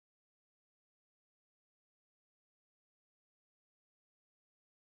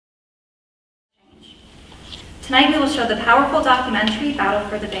Tonight we will show the powerful documentary, Battle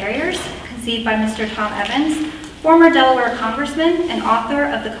for the Barriers, conceived by Mr. Tom Evans, former Delaware Congressman and author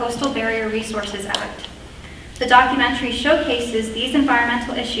of the Coastal Barrier Resources Act. The documentary showcases these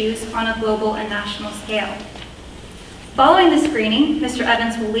environmental issues on a global and national scale. Following the screening, Mr.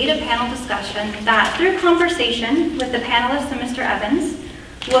 Evans will lead a panel discussion that, through conversation with the panelists and Mr. Evans,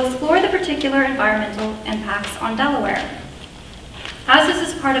 will explore the particular environmental impacts on Delaware. As this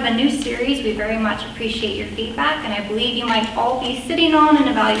is part of a new series, we very much appreciate your feedback, and I believe you might all be sitting on an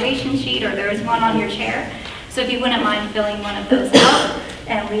evaluation sheet, or there is one on your chair. So if you wouldn't mind filling one of those out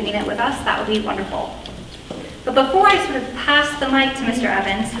and leaving it with us, that would be wonderful. But before I sort of pass the mic to Mr.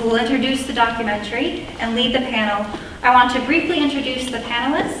 Evans, who will introduce the documentary and lead the panel, I want to briefly introduce the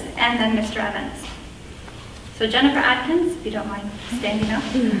panelists and then Mr. Evans. So Jennifer Atkins, if you don't mind standing up.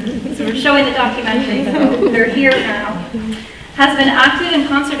 So we're showing the documentary, so they're here now. Has been active in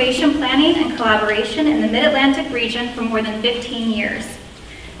conservation planning and collaboration in the Mid-Atlantic region for more than 15 years.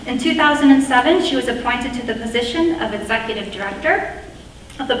 In 2007, she was appointed to the position of Executive Director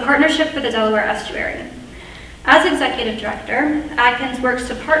of the Partnership for the Delaware Estuary. As Executive Director, Atkins works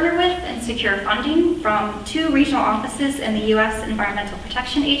to partner with and secure funding from 2 regional offices in the U.S. Environmental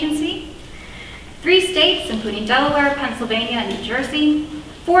Protection Agency, 3 states, including Delaware, Pennsylvania, and New Jersey,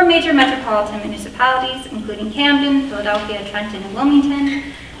 4 major metropolitan municipalities, including Camden, Philadelphia, Trenton, and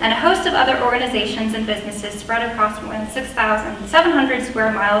Wilmington, and a host of other organizations and businesses spread across more than 6,700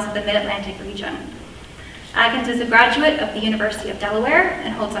 square miles of the Mid-Atlantic region. Atkins is a graduate of the University of Delaware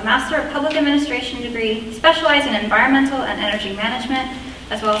and holds a Master of Public Administration degree specializing in environmental and energy management,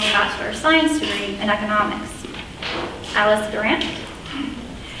 as well as a Bachelor of Science degree in economics. Alice Durant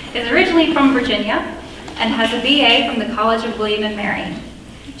is originally from Virginia and has a BA from the College of William and Mary.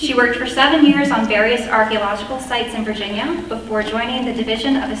 She worked for 7 years on various archaeological sites in Virginia before joining the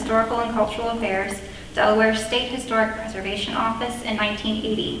Division of Historical and Cultural Affairs, Delaware State Historic Preservation Office in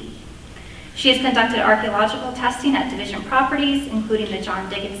 1980. She has conducted archaeological testing at division properties, including the John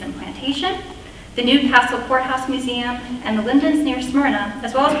Dickinson Plantation, the Newcastle Courthouse Museum, and the Lindens near Smyrna,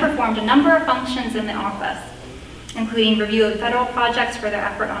 as well as performed a number of functions in the office, including review of federal projects for their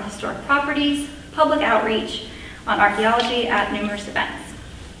effort on historic properties, public outreach on archaeology at numerous events.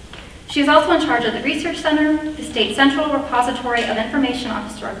 She is also in charge of the Research Center, the State Central Repository of Information on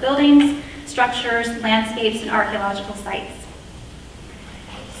Historic Buildings, Structures, Landscapes, and Archaeological Sites.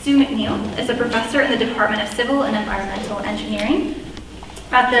 Sue McNeil is a professor in the Department of Civil and Environmental Engineering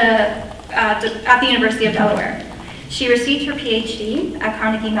at the University of Delaware. She received her PhD at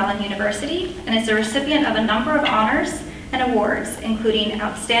Carnegie Mellon University and is a recipient of a number of honors and awards, including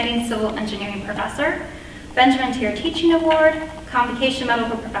Outstanding Civil Engineering Professor, Benjamin Tier Teaching Award, Convocation Medal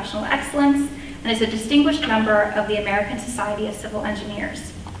for Professional Excellence, and is a distinguished member of the American Society of Civil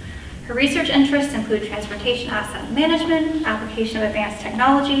Engineers. Her research interests include transportation asset management, application of advanced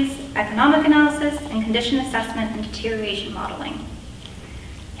technologies, economic analysis, and condition assessment and deterioration modeling.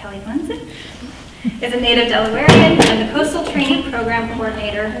 Kelly Lindsay is a native Delawarean and the Coastal Training Program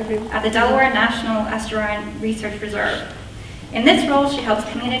Coordinator at the Delaware National Estuarine Research Reserve. In this role, she helps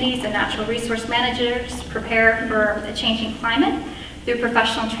communities and natural resource managers prepare for the changing climate through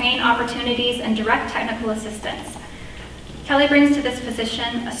professional training opportunities and direct technical assistance. Kelly brings to this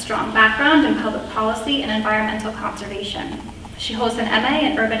position a strong background in public policy and environmental conservation. She holds an MA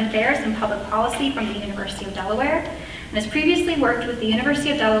in Urban Affairs and Public Policy from the University of Delaware and has previously worked with the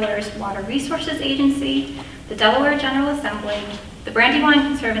University of Delaware's Water Resources Agency, the Delaware General Assembly, the Brandywine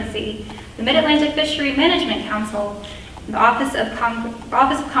Conservancy, the Mid-Atlantic Fishery Management Council, the Office of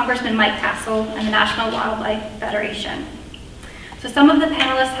Congressman Mike Castle, and the National Wildlife Federation. So some of the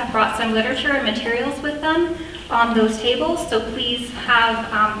panelists have brought some literature and materials with them on those tables, so please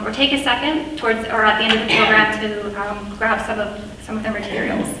have, or take a second towards, or at the end of the program to grab some of the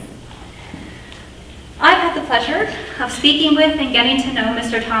materials. I've had the pleasure of speaking with and getting to know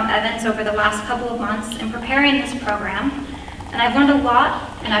Mr. Tom Evans over the last couple of months in preparing this program, and I've learned a lot,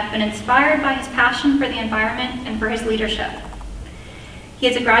 and I've been inspired by his passion for the environment and for his leadership. He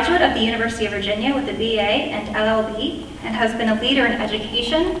is a graduate of the University of Virginia with a BA and LLB, and has been a leader in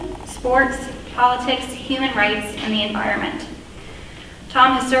education, sports, politics, human rights, and the environment.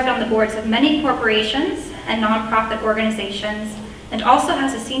 Tom has served on the boards of many corporations and nonprofit organizations, and also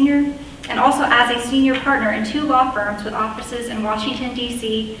as a senior partner in 2 law firms with offices in Washington,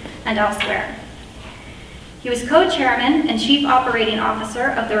 D.C. and elsewhere. He was co-chairman and chief operating officer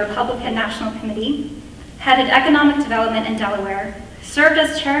of the Republican National Committee, headed economic development in Delaware, served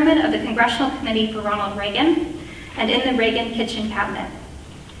as chairman of the Congressional Committee for Ronald Reagan, and in the Reagan Kitchen Cabinet.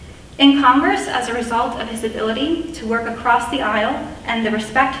 In Congress, as a result of his ability to work across the aisle and the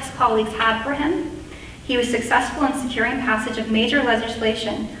respect his colleagues had for him, he He was successful in securing passage of major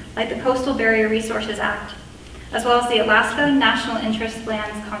legislation like the Coastal Barrier Resources Act, as well as the Alaska National Interest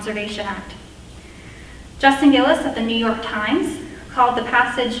Lands Conservation Act. Justin Gillis of the New York Times called the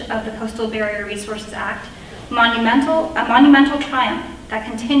passage of the Coastal Barrier Resources Act a monumental triumph that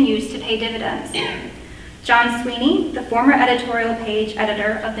continues to pay dividends. John Sweeney, the former editorial page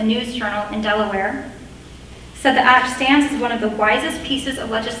editor of the News Journal in Delaware, said the act stands as one of the wisest pieces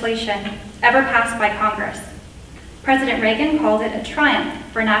of legislation ever passed by Congress. President Reagan called it a triumph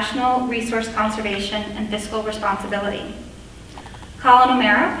for national resource conservation and fiscal responsibility. Colin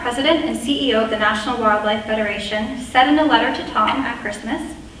O'Mara, president and CEO of the National Wildlife Federation, said in a letter to Tom at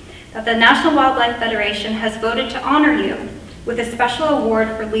Christmas that the National Wildlife Federation has voted to honor you with a special award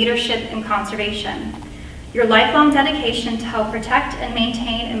for leadership in conservation. Your lifelong dedication to help protect and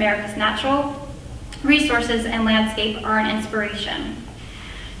maintain America's natural resources and landscape are an inspiration.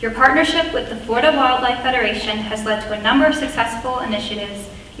 Your partnership with the Florida Wildlife Federation has led to a number of successful initiatives.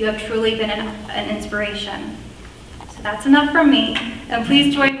 You have truly been an inspiration. So that's enough from me, and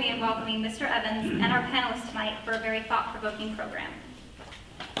please join me in welcoming Mr. Evans and our panelists tonight for a very thought-provoking program.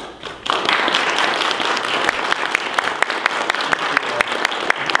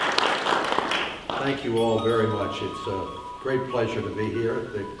 Thank you all very much. It's a great pleasure to be here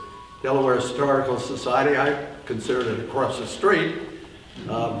at the Delaware Historical Society. I consider it across the street,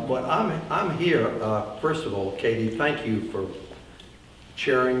 but I'm here. First of all, Katie, thank you for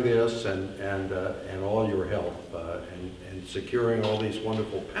chairing this and all your help and securing all these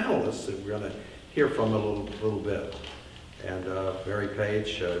wonderful panelists that we're going to hear from a little bit. And Mary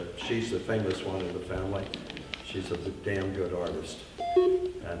Page, she's the famous one in the family. She's a damn good artist.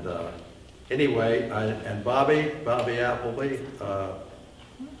 And anyway, and Bobby Appleby,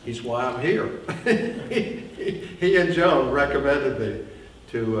 he's why I'm here. He and Joan recommended me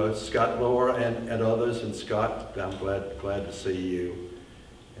to Scott Lower and others, and Scott, I'm glad to see you.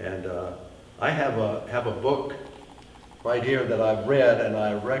 And I have a book right here that I've read and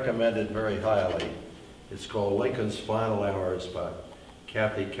I recommend it very highly. It's called Lincoln's Final Hours by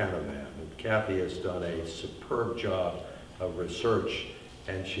Kathy Canavan. And Kathy has done a superb job of research,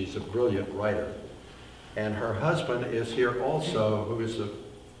 and she's a brilliant writer. And her husband is here also, who has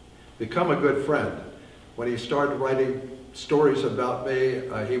become a good friend. When he started writing stories about me,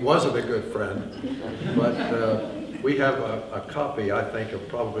 he wasn't a good friend, but we have a copy, I think, of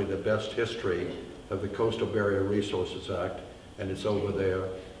probably the best history of the Coastal Barrier Resources Act, and it's over there.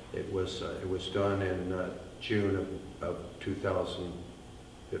 It was done in June of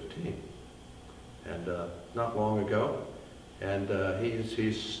 2015, and not long ago. And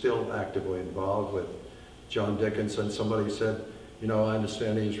he's still actively involved with John Dickinson. Somebody said, you know, I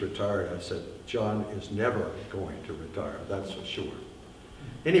understand he's retired. I said, John is never going to retire, that's for sure.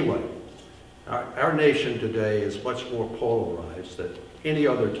 Anyway, our nation today is much more polarized than any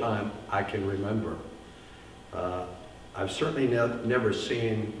other time I can remember. I've certainly never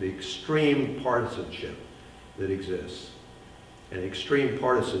seen the extreme partisanship that exists. And extreme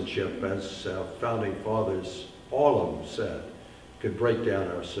partisanship, as founding fathers, all of them said, could break down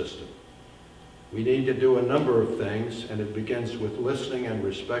our system. We need to do a number of things, and it begins with listening and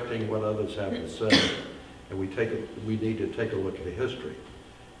respecting what others have to say. And we need to take a look at history.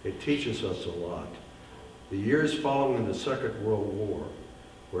 It teaches us a lot. The years following the Second World War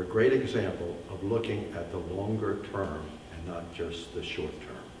were a great example of looking at the longer term and not just the short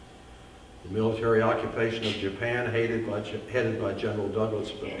term. The military occupation of Japan, headed by General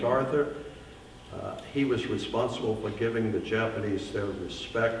Douglas MacArthur, he was responsible for giving the Japanese their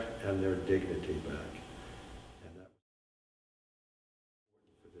respect and their dignity back. And that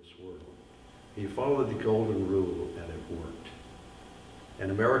was for this world. He followed the golden rule, and it worked.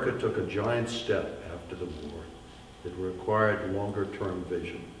 And America took a giant step after the war that required longer-term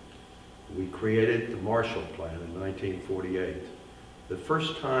vision. We created the Marshall Plan in 1948, the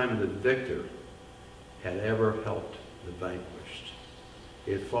first time the victor had ever helped the vanquished.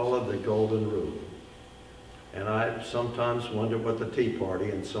 It followed the golden rule. And I sometimes wonder what the Tea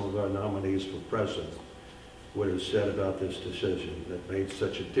Party and some of our nominees for president would have said about this decision that made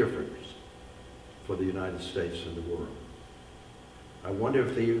such a difference for the United States and the world. I wonder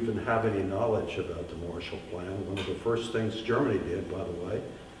if they even have any knowledge about the Marshall Plan. One of the first things Germany did, by the way,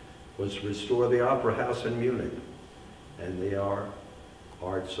 was restore the Opera House in Munich. And the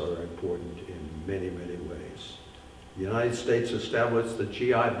arts are important in many, many ways. The United States established the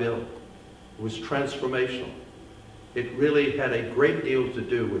GI Bill. It was transformational. It really had a great deal to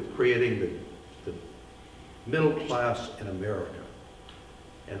do with creating the middle class in America.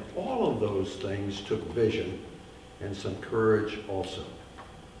 And all of those things took vision and some courage also.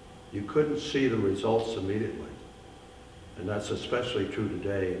 you couldn't see the results immediately. And that's especially true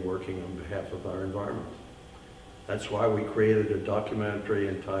today in working on behalf of our environment. That's why we created a documentary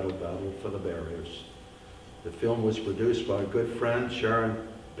entitled Battle for the Barriers. The film was produced by a good friend, Sharon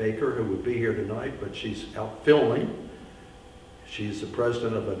Baker, who would be here tonight, but she's out filming. She's the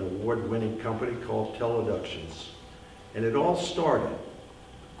president of an award-winning company called Teleductions. And it all started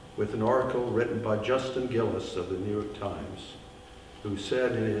with an article written by Justin Gillis of the New York Times, who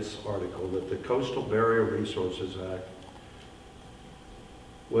said in his article that the Coastal Barrier Resources Act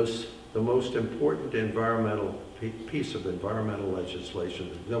was the most important piece of environmental legislation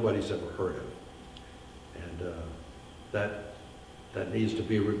that nobody's ever heard of. And that needs to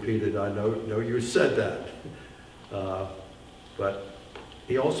be repeated. I know you said that. But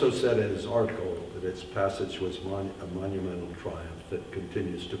he also said in his article that its passage was a monumental triumph that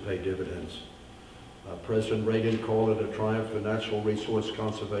continues to pay dividends. President Reagan called it a triumph for natural resource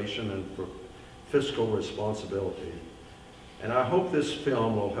conservation and for fiscal responsibility. And I hope this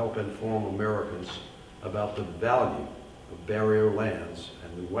film will help inform Americans about the value of barrier lands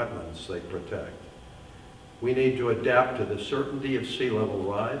and the wetlands they protect. We need to adapt to the certainty of sea level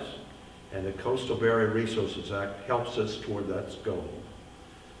rise, and the Coastal Barrier Resources Act helps us toward that goal.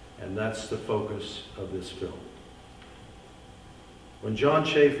 And that's the focus of this film. When John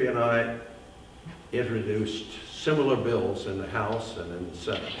Chafee and I introduced similar bills in the House and in the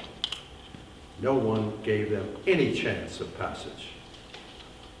Senate, no one gave them any chance of passage.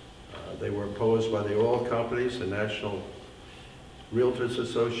 They were opposed by the oil companies, the National Realtors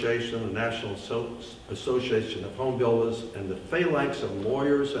Association, the National Association of Home Builders, and the phalanx of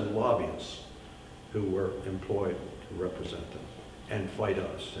lawyers and lobbyists who were employed to represent them and fight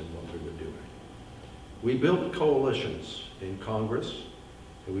us in what we were doing. We built coalitions in Congress,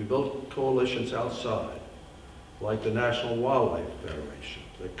 and we built coalitions outside, like the National Wildlife Federation,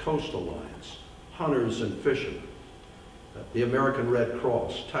 the Coastal Alliance, Hunters and Fishermen, the American Red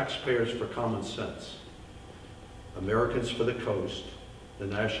Cross, Taxpayers for Common Sense, Americans for the Coast, the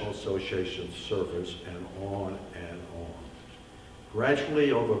National Association of Surfers, and on and on.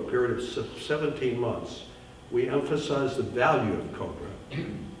 Gradually, over a period of 17 months, we emphasized the value of COBRA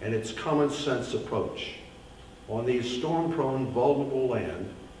and its common sense approach. On these storm-prone, vulnerable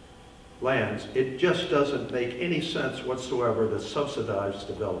lands, it just doesn't make any sense whatsoever to subsidize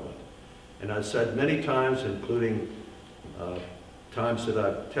development. And I've said many times, including times that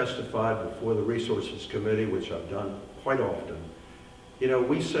I've testified before the Resources Committee, which I've done quite often, you know,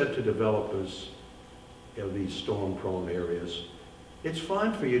 we said to developers of these storm-prone areas, it's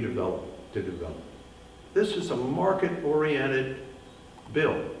fine for you to develop. This is a market-oriented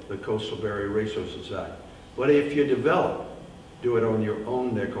bill, the Coastal Barrier Resources Act. But if you develop, do it on your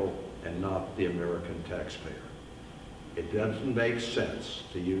own nickel and not the American taxpayer. It doesn't make sense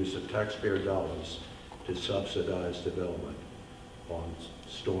to use the taxpayer dollars to subsidize development on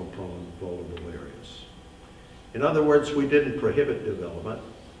storm-prone, vulnerable areas. In other words, we didn't prohibit development.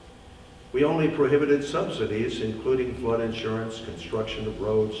 We only prohibited subsidies, including flood insurance, construction of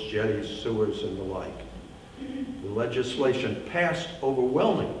roads, jetties, sewers, and the like. The legislation passed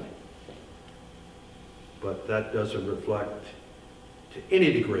overwhelmingly, but that doesn't reflect to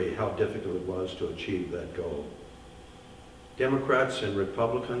any degree how difficult it was to achieve that goal. Democrats and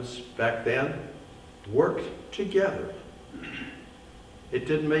Republicans back then worked together. It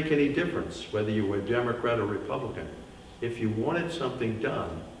didn't make any difference whether you were Democrat or Republican. If you wanted something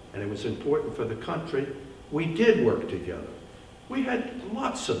done, and it was important for the country, we did work together. We had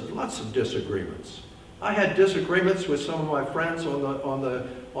lots of disagreements. I had disagreements with some of my friends on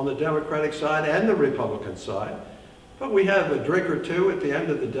the Democratic side and the Republican side, but we have a drink or two at the end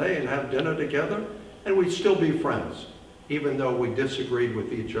of the day and have dinner together, and we'd still be friends, even though we disagreed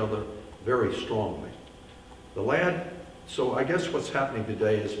with each other very strongly. So I guess what's happening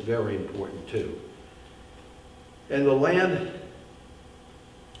today is very important too. And the land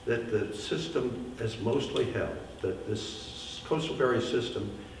that the system has mostly held, that this coastal barrier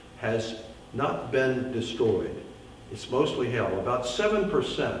system has not been destroyed. It's mostly held. About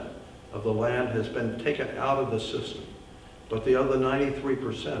 7% of the land has been taken out of the system, but the other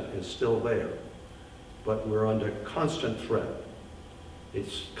 93% is still there. But we're under constant threat.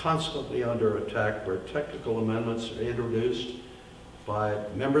 It's constantly under attack where technical amendments are introduced by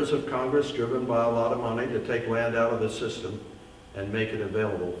members of Congress driven by a lot of money to take land out of the system and make it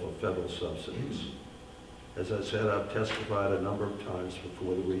available for federal subsidies. As I said, I've testified a number of times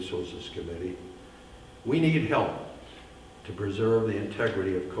before the Resources Committee. We need help to preserve the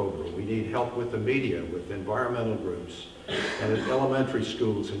integrity of COBRA. We need help with the media, with environmental groups, and at elementary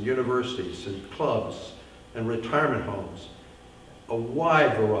schools and universities and clubs and retirement homes. a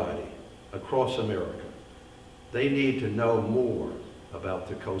wide variety across America. They need to know more about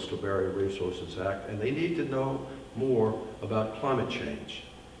the Coastal Barrier Resources Act, and they need to know more about climate change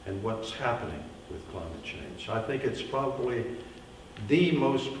and what's happening with climate change. I think it's probably the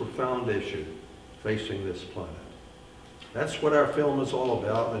most profound issue facing this planet. That's what our film is all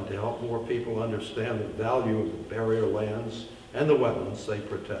about, and to help more people understand the value of the barrier lands and the wetlands they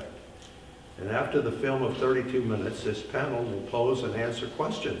protect. And after the film of 32 minutes, this panel will pose and answer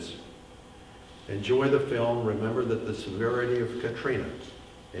questions. Enjoy the film. Remember that the severity of Katrina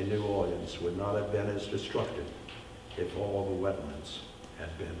in New Orleans would not have been as destructive if all the wetlands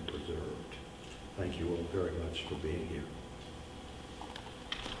had been preserved. Thank you all very much for being here.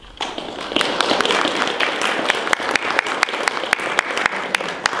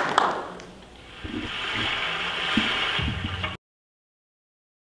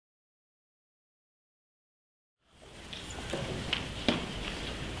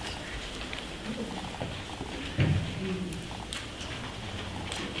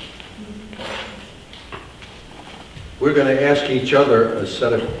 We're going to ask each other a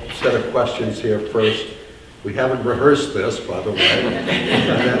set of questions here first. We haven't rehearsed this, by the way.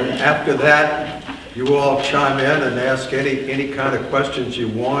 And then after that, you all chime in and ask any kind of questions you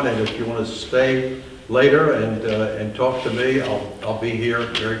want. And if you want to stay later and talk to me, I'll be here.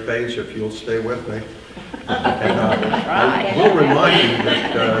 Mary Page, if you'll stay with me. And I will remind you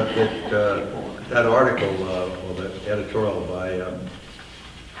that article or the editorial by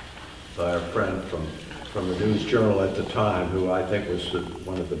our friend from the News Journal at the time, who I think was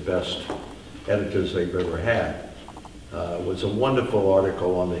one of the best editors they've ever had, was a wonderful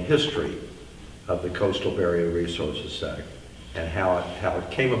article on the history of the Coastal Barrier Resources Act and how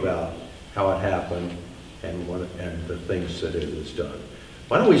it came about, how it happened, and the things that it has done.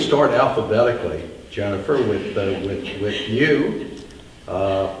 Why don't we start alphabetically, Jennifer, with you.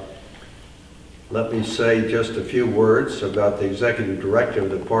 Let me say just a few words about the Executive Director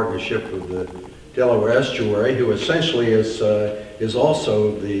of the Partnership of the Delaware Estuary, who essentially is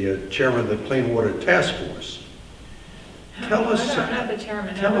also the chairman of the Clean Water Task Force. Tell us about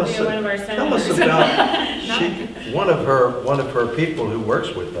one of her people who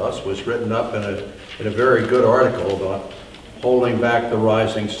works with us was written up in a very good article about holding back the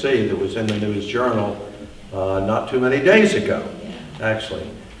rising sea that was in the News Journal not too many days ago, actually.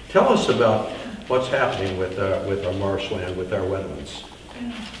 Tell us about what's happening with our marshland, with our wetlands.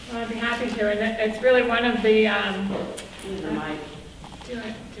 Well, I'd be happy to, and it's really one of the, do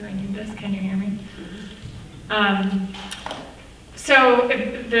I need this? Can you hear me? So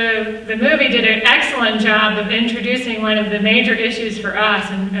the movie did an excellent job of introducing one of the major issues for us,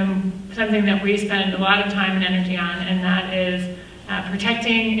 and something that we spend a lot of time and energy on, and that is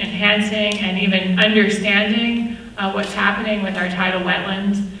protecting, enhancing, and even understanding what's happening with our tidal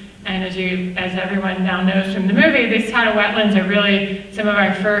wetlands. And as everyone now knows from the movie, these tidal wetlands are really some of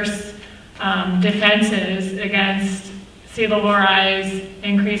our first defenses against sea level rise,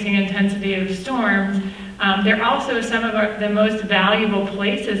 increasing intensity of storms. They're also some of the most valuable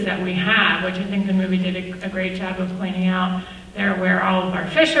places that we have, which I think the movie did a great job of pointing out. They're where all of our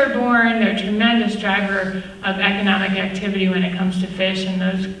fish are born. They're a tremendous driver of economic activity when it comes to fish and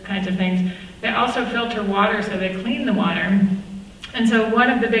those kinds of things. They also filter water, so they clean the water. And so one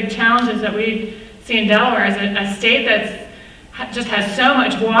of the big challenges that we see in Delaware as a state that just has so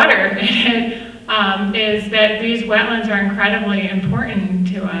much water in it is that these wetlands are incredibly important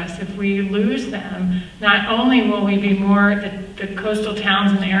to us. If we lose them, not only will we be the coastal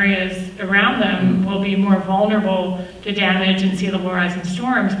towns and areas around them will be more vulnerable to damage and sea level rise and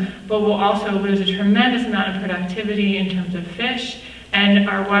storms, but we'll also lose a tremendous amount of productivity in terms of fish, and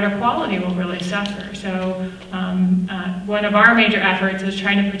our water quality will really suffer. So one of our major efforts is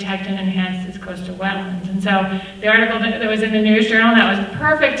trying to protect and enhance these coastal wetlands. And so the article that was in the News Journal, that was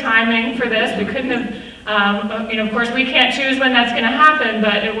perfect timing for this. We couldn't have, of course we can't choose when that's going to happen,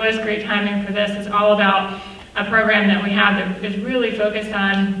 but it was great timing for this. It's all about a program that we have that is really focused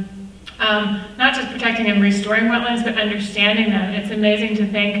on not just protecting and restoring wetlands, but understanding them. It's amazing to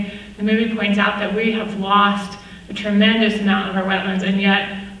think, the movie points out that we have lost a tremendous amount of our wetlands, and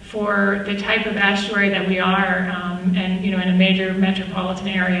yet for the type of estuary that we are, and in a major metropolitan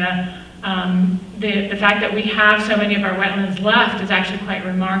area, the fact that we have so many of our wetlands left is actually quite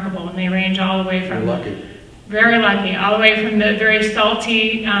remarkable, and they range all the way from very lucky, all the way from the very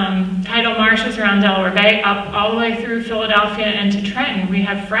salty tidal marshes around Delaware Bay up all the way through Philadelphia and to Trenton. We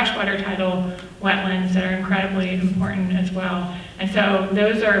have freshwater tidal wetlands that are incredibly important as well, and so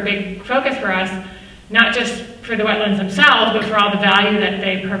those are a big focus for us. Not just for the wetlands themselves, but for all the value that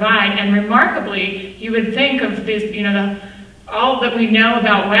they provide. And remarkably, you would think of this, all that we know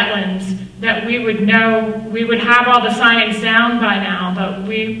about wetlands, that we would have all the science down by now, but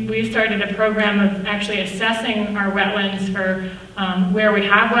we started a program of actually assessing our wetlands for where we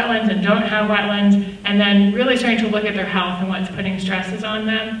have wetlands and don't have wetlands, and then really starting to look at their health and what's putting stresses on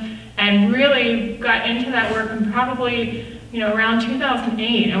them, and really got into that work in probably around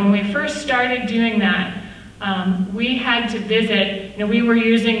 2008. And when we first started doing that, we had to visit, we were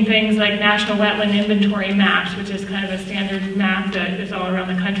using things like National Wetland Inventory maps, which is kind of a standard map that is all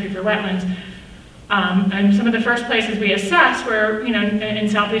around the country for wetlands. And some of the first places we assessed were, in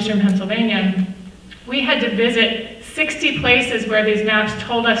southeastern Pennsylvania. We had to visit 60 places where these maps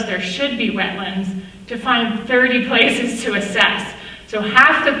told us there should be wetlands to find 30 places to assess. So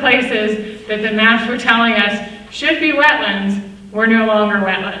half the places that the maps were telling us should be wetlands were no longer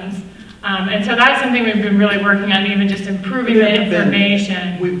wetlands. And so that's something we've been really working on, even just improving the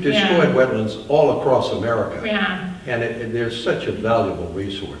information. We've destroyed wetlands all across America. Yeah. And they're such a valuable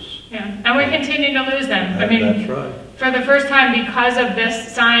resource. Yeah, and we continue to lose them. I mean, that's right. For the first time, because of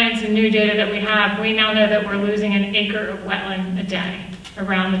this science and new data that we have, we now know that we're losing an acre of wetland a day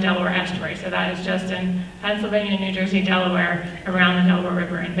around the Delaware estuary. So that is just in Pennsylvania, New Jersey, Delaware, around the Delaware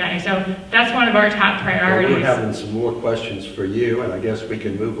River and Bay. So that's one of our top priorities. Well, we're having some more questions for you, and I guess we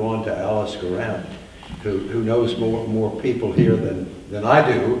can move on to Alice Garant, who knows more people here than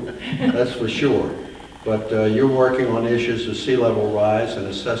I do, that's for sure. But you're working on issues of sea level rise and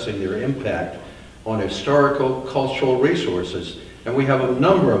assessing their impact on historical, cultural resources. And we have a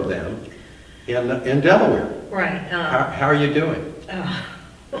number of them in Delaware. Right. How are you doing?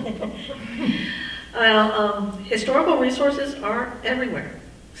 Well, historical resources are everywhere.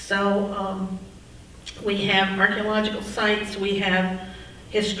 So we have archaeological sites, we have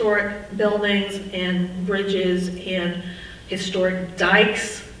historic buildings and bridges and historic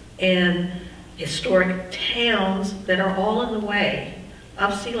dikes and historic towns that are all in the way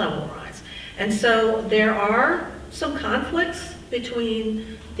of sea level rise. And so there are some conflicts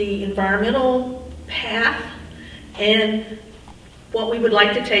between the environmental path and what we would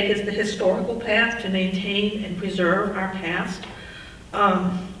like to take as the historical path to maintain and preserve our past.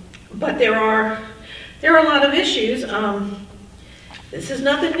 But there are a lot of issues. This is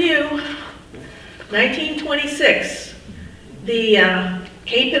nothing new. 1926, the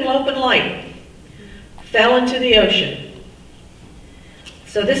Cape and Lopin Light fell into the ocean.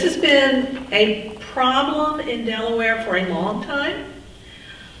 So this has been a problem in Delaware for a long time,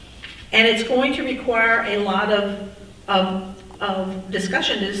 and it's going to require a lot of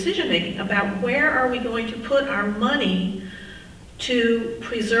discussion and decision making about where are we going to put our money to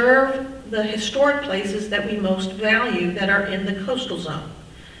preserve the historic places that we most value that are in the coastal zone.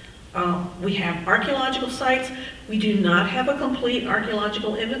 We have archaeological sites. We do not have a complete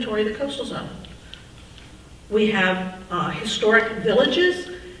archaeological inventory of the coastal zone. We have historic villages,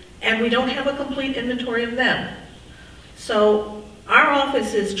 and we don't have a complete inventory of them. So our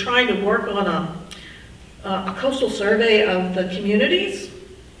office is trying to work on a coastal survey of the communities,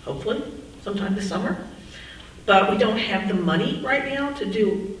 hopefully sometime this summer. But we don't have the money right now to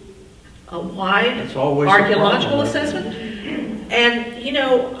do a wide archaeological assessment. And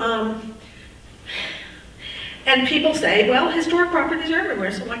and people say, well, historic properties are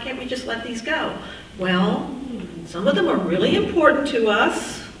everywhere, so why can't we just let these go? Well, some of them are really important to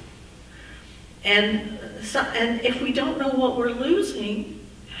us, and if we don't know what we're losing,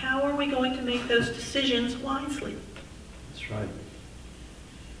 how are we going to make those decisions wisely? That's right.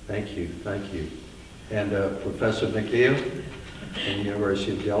 Thank you, thank you. And Professor McNeil from the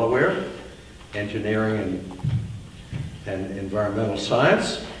University of Delaware, Engineering and Environmental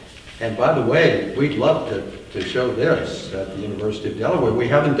Science. And by the way, we'd love to show this at the University of Delaware. We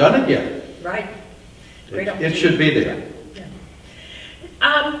haven't done it yet. Right. It should be there.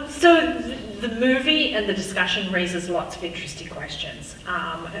 Yeah. So the movie and the discussion raises lots of interesting questions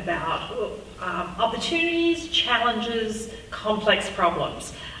about opportunities, challenges, complex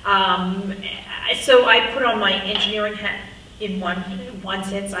problems. So I put on my engineering hat in one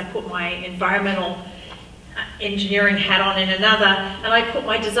sense. I put my environmental engineering hat on in another, and I put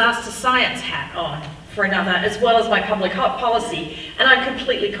my disaster science hat on for another, as well as my public policy, and I'm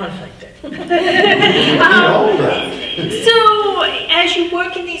completely conflicted. So as you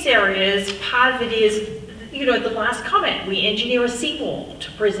work in these areas, part of it is, the last comment, we engineer a seawall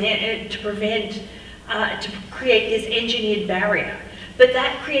to create this engineered barrier. But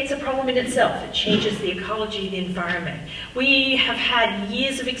that creates a problem in itself. It changes the ecology of the environment. We have had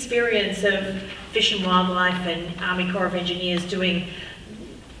years of experience of Fish and Wildlife and Army Corps of Engineers doing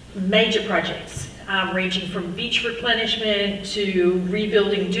major projects, ranging from beach replenishment to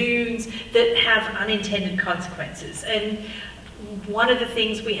rebuilding dunes that have unintended consequences. And one of the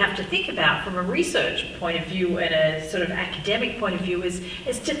things we have to think about from a research point of view and a sort of academic point of view is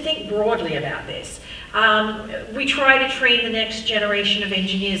to think broadly about this. We try to train the next generation of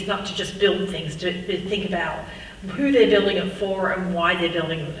engineers not to just build things, to think about who they're building it for and why they're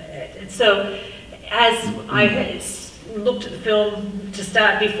building it. And so as I looked at the film to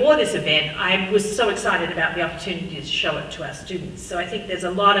start before this event, I was so excited about the opportunity to show it to our students. So I think there's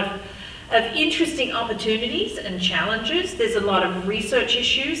a lot of interesting opportunities and challenges. There's a lot of research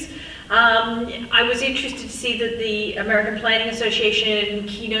issues. I was interested to see that the American Planning Association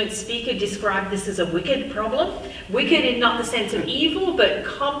keynote speaker described this as a wicked problem. Wicked in not the sense of evil, but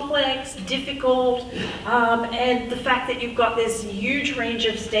complex, difficult, and the fact that you've got this huge range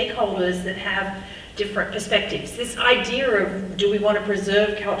of stakeholders that have different perspectives. This idea of, do we want to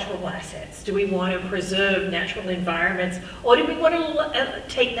preserve cultural assets? Do we want to preserve natural environments? Or do we want to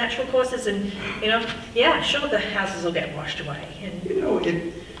take natural courses and, yeah, sure, the houses will get washed away.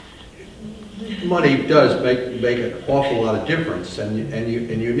 And, money does make an awful lot of difference, and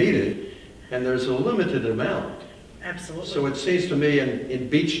you need it, and there's a limited amount. Absolutely. So it seems to me in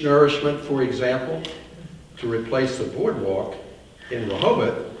beach nourishment, for example, to replace the boardwalk in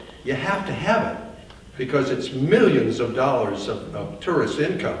Rehoboth, you have to have it, because it's millions of dollars of tourist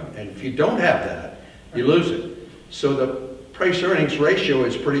income, and if you don't have that, you lose it. So the price-earnings ratio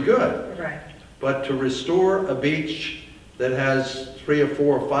is pretty good. Right. But to restore a beach that has 3 or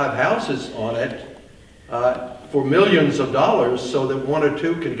 4 or 5 houses on it for millions of dollars so that 1 or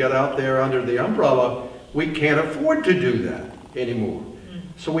 2 can get out there under the umbrella, we can't afford to do that anymore.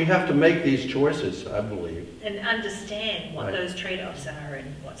 So we have to make these choices, I believe. And understand what those trade-offs are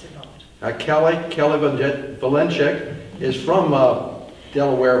and what's involved. Kelly Valenchek is from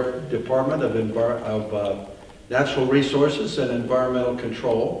Delaware Department of Natural Resources and Environmental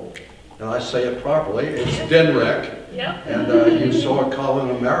Control. And I say it properly, it's DENREC. Yep. And you saw Colin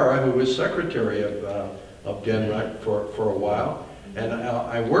O'Mara, who was secretary of DENREC for a while. And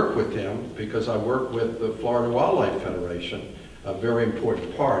I work with him because I work with the Florida Wildlife Federation, a very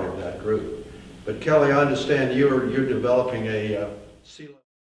important part of that group. But Kelly, I understand you're developing a sea level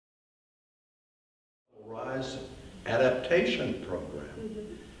rise adaptation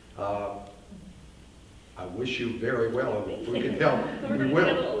program. I wish you very well, and if we can help, we will. We're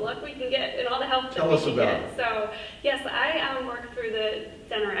going to look we can get and all the help Tell that us we can about get. it. So, yes, I work through the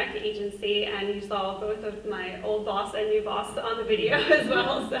DENREC agency, and you saw both of my old boss and new boss on the video as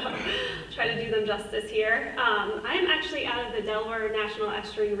well, so try to do them justice here. I am actually out of the Delaware National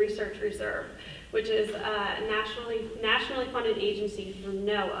Estuarine Research Reserve, which is a nationally funded agency from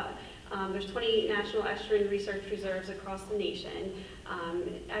NOAA. There's 20 national estuarine research reserves across the nation,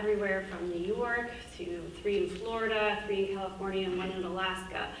 everywhere from New York to 3 in Florida, 3 in California, and 1 in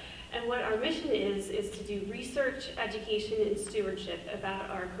Alaska. And what our mission is to do research, education, and stewardship about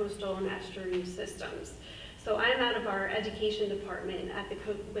our coastal and estuarine systems. So I'm out of our education department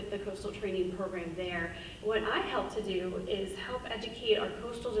with the coastal training program there. What I help to do is help educate our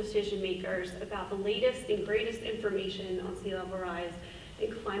coastal decision makers about the latest and greatest information on sea level rise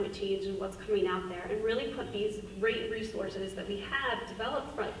and climate change and what's coming out there, and really put these great resources that we have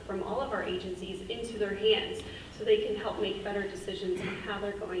developed from all of our agencies into their hands so they can help make better decisions on how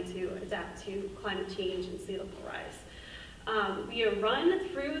they're going to adapt to climate change and sea level rise. We are run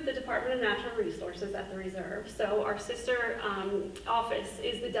through the Department of Natural Resources at the Reserve. So our sister office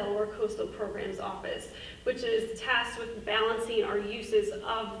is the Delaware Coastal Programs Office, which is tasked with balancing our uses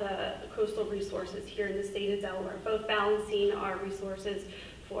of the coastal resources here in the state of Delaware, both balancing our resources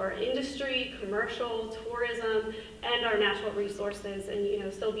for industry, commercial, tourism, and our natural resources,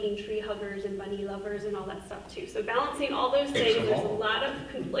 and still being tree huggers and bunny lovers and all that stuff too. So balancing all those things, there's a lot of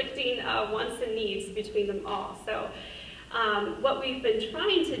conflicting wants and needs between them all. So what we've been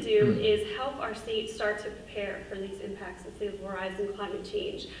trying to do is help our state start to prepare for these impacts of sea level rise and climate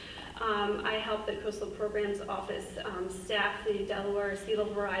change. I help the Coastal Programs Office staff the Delaware Sea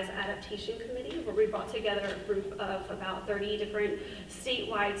Level Rise Adaptation Committee, where we brought together a group of about 30 different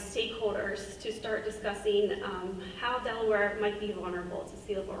statewide stakeholders to start discussing how Delaware might be vulnerable to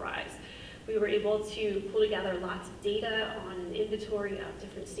sea level rise. We were able to pull together lots of data on an inventory of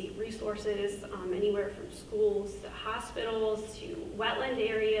different state resources, anywhere from schools to hospitals to wetland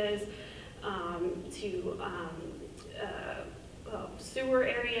areas to sewer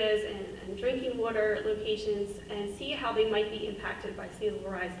areas and drinking water locations, and see how they might be impacted by sea level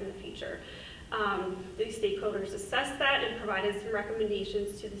rise in the future. These stakeholders assessed that and provided some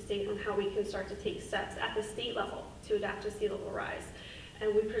recommendations to the state on how we can start to take steps at the state level to adapt to sea level rise.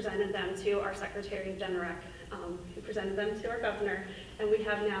 And we presented them to our Secretary of DENREC who presented them to our governor. And we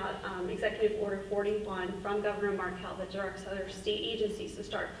have now Executive Order 41 from Governor Markell that directs other state agencies to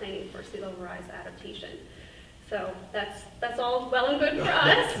start planning for sea level rise adaptation. So that's all well and good for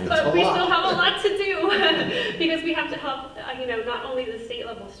us, but we still have a lot to do because we have to help, not only the state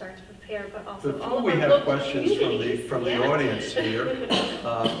level start to prepare, but also all of our local communities. Before we have questions from the audience here,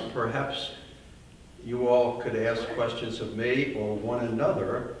 perhaps you all could ask questions of me or one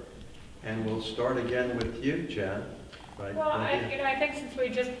another, and we'll start again with you, Jen. Right. Well, I think since we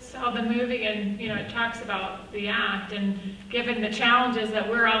just saw the movie and, it talks about the act, and given the challenges that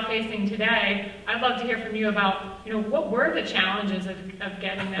we're all facing today, I'd love to hear from you about, what were the challenges of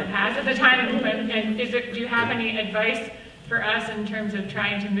getting that passed at the time, and do you have any advice for us in terms of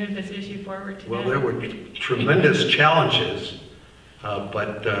trying to move this issue forward today? Well, there were tremendous challenges,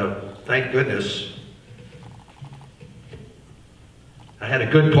 but thank goodness I had a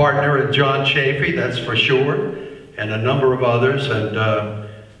good partner in John Chafee, that's for sure, and a number of others, and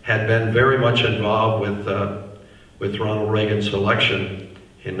had been very much involved with Ronald Reagan's election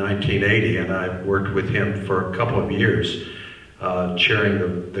in 1980, and I worked with him for a couple of years,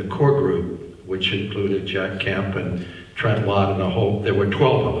 chairing the core group, which included Jack Kemp and Trent Lott and there were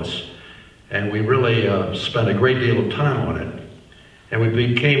 12 of us. And we really spent a great deal of time on it. And we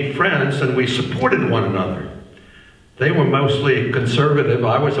became friends, and we supported one another. They were mostly conservative,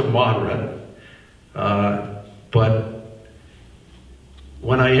 I was a moderate. But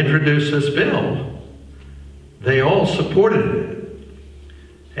when I introduced this bill, they all supported it.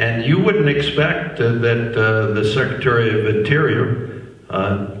 And you wouldn't expect that the Secretary of Interior,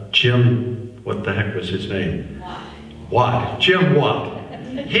 Jim, what the heck was his name? Watt. Jim Watt.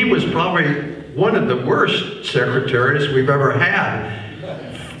 He was probably one of the worst secretaries we've ever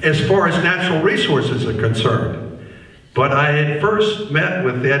had as far as natural resources are concerned. But I had first met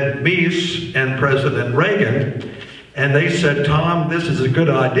with Ed Meese and President Reagan, and they said, Tom, this is a good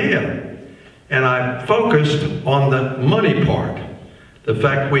idea. And I focused on the money part, the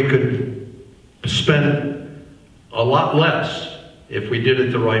fact we could spend a lot less if we did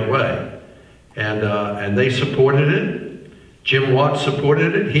it the right way. And they supported it. Jim Watt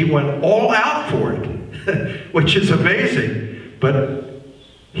supported it. He went all out for it, which is amazing. But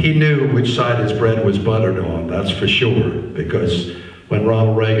he knew which side his bread was buttered on, that's for sure, because when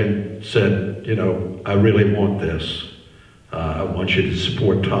Ronald Reagan said, I really want this, I want you to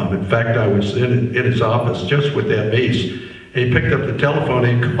support Tom. In fact, I was in his office just with Ed Meese, and he picked up the telephone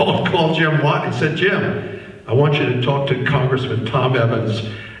and he called Jim Watt and said, Jim, I want you to talk to Congressman Tom Evans,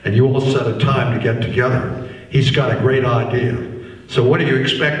 and you all set a time to get together. He's got a great idea. So what do you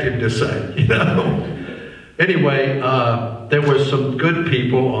expect him to say, Anyway, there were some good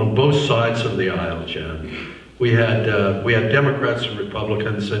people on both sides of the aisle, Jen. We had Democrats and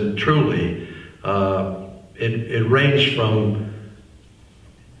Republicans, and truly, it ranged from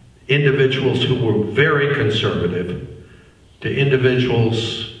individuals who were very conservative to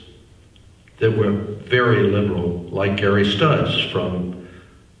individuals that were very liberal, like Gary Studs from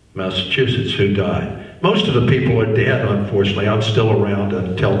Massachusetts, who died. Most of the people are dead, unfortunately. I'm still around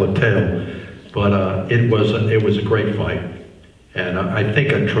to tell the tale. But it was a great fight. And I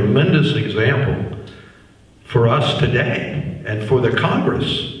think a tremendous example for us today and for the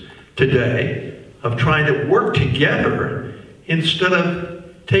Congress today of trying to work together instead of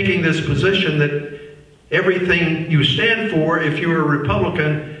taking this position that everything you stand for, if you're a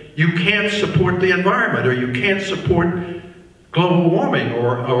Republican, you can't support the environment, or you can't support global warming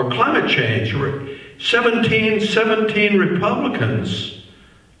or climate change. 17 Republicans.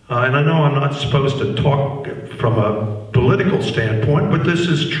 And I know I'm not supposed to talk from a political standpoint, but this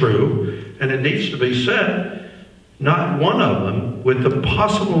is true, and it needs to be said. Not one of them, with the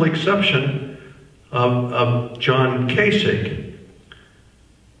possible exception of John Kasich,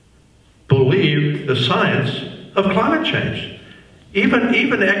 believed the science of climate change. Even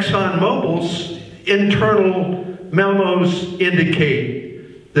ExxonMobil's internal memos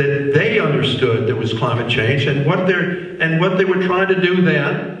indicate that they understood there was climate change, and what they were trying to do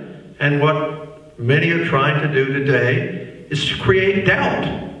then, and what many are trying to do today, is to create doubt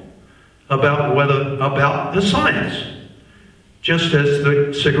about the science. Just as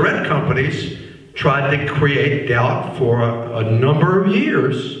the cigarette companies tried to create doubt for a number of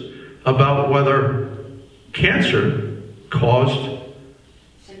years about whether cancer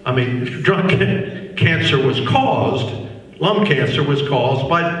cancer was caused, lung cancer was caused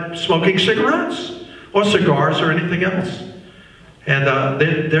by smoking cigarettes or cigars or anything else. And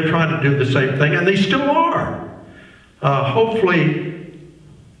they're trying to do the same thing, and they still are. Hopefully,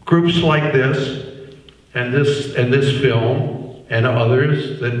 groups like this and this film and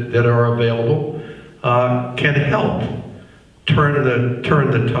others that are available can help turn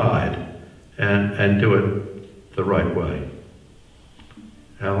the tide and do it the right way.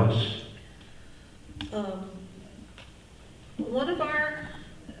 Alice? One of our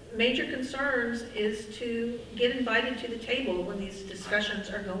major concerns is to get invited to the table when these discussions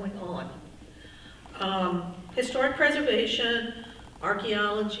are going on. Historic preservation,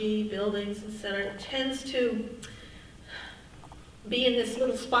 archaeology, buildings, etc., tends to be in this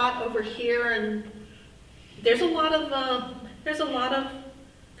little spot over here, and there's a lot of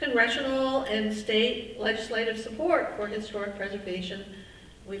congressional and state legislative support for historic preservation.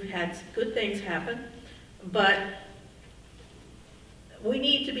 We've had good things happen, but we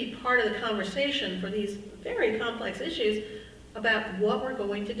need to be part of the conversation for these very complex issues about what we're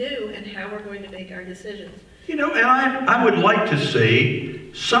going to do and how we're going to make our decisions. You know, and I would like to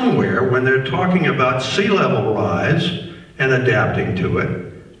see somewhere when they're talking about sea level rise and adapting to it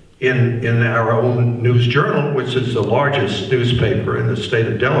in our own news journal, which is the largest newspaper in the state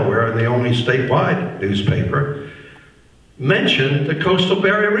of Delaware and the only statewide newspaper, mention the Coastal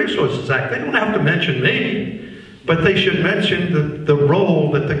Barrier Resources Act. They don't have to mention me, but they should mention the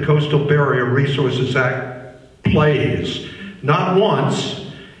role that the Coastal Barrier Resources Act plays. Not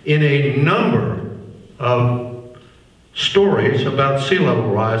once in a number of stories about sea level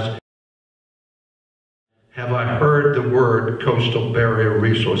rise have I heard the word Coastal Barrier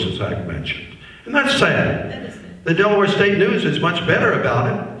Resources Act mentioned. And that's sad. The Delaware State News is much better about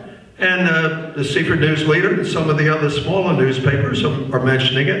it. And the Seaford News Leader and some of the other smaller newspapers are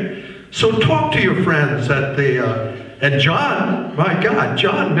mentioning it. So talk to your friends at the, and John, my God,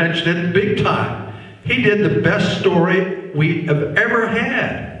 John mentioned it big time. He did the best story we have ever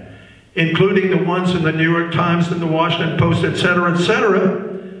had, including the ones in the New York Times and the Washington Post, etc.,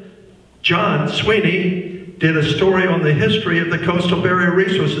 etc. John Sweeney did a story on the history of the Coastal Barrier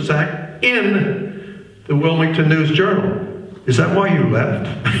Resources Act in the Wilmington News Journal. Is that why you left?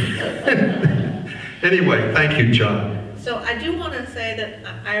 Anyway, thank you, John. So I do want to say that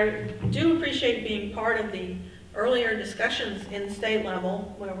I do appreciate being part of the earlier discussions in the state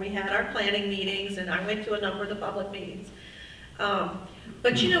level where we had our planning meetings, and I went to a number of the public meetings.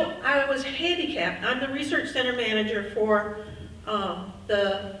 But you know, I was handicapped. I'm the research center manager for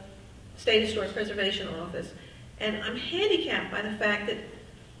the State Historic Preservation Office, and I'm handicapped by the fact that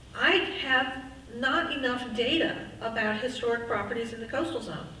I have not enough data about historic properties in the coastal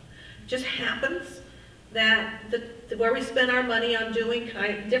zone. It just happens that where we spend our money on doing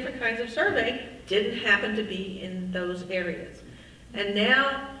different kinds of survey didn't happen to be in those areas. And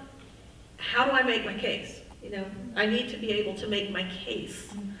now, how do I make my case? You know, I need to be able to make my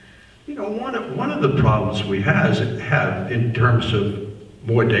case. You know, one of the problems we have in terms of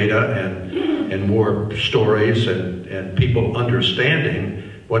more data and more stories and people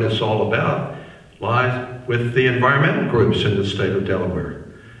understanding what it's all about lies with the environmental groups in the state of Delaware.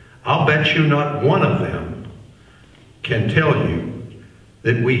 I'll bet you not one of them can tell you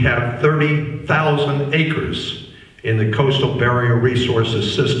that we have 30,000 acres in the Coastal Barrier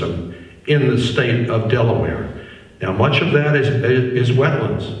Resources System in the state of Delaware. Now, much of that is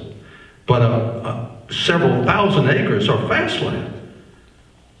wetlands, but several thousand acres are fastland.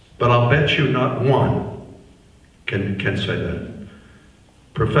 But I'll bet you not one can say that.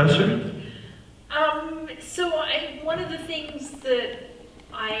 Professor? One of the things that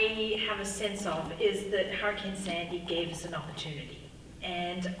I have a sense of is that Hurricane Sandy gave us an opportunity.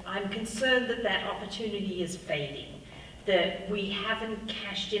 And I'm concerned that that opportunity is fading, that we haven't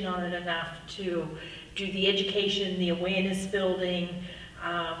cashed in on it enough to do the education, the awareness building,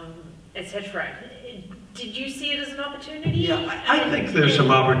 etc. Did you see it as an opportunity? Yeah, I think there's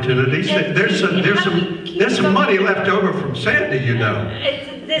some opportunities. There's some money left over from Sandy, you know,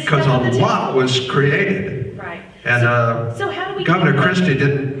 because a lot was created. Right. And so how do we Governor Christie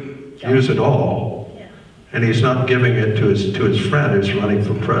didn't use it all, and he's not giving it to his friend who's running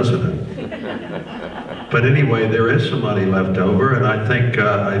for president. But anyway, there is some money left over, and I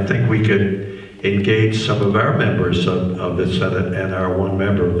think we could engage some of our members of the Senate and our one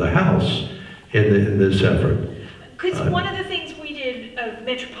member of the House in this effort. Because one of the things we did of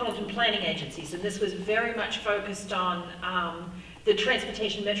metropolitan planning agencies, and this was very much focused on the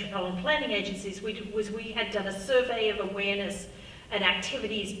transportation metropolitan planning agencies, we had done a survey of awareness and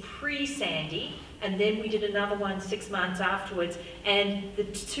activities pre-Sandy, and then we did another one 6 months afterwards, and the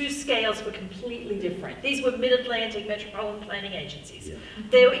two scales were completely different. These were Mid-Atlantic metropolitan planning agencies. Yeah.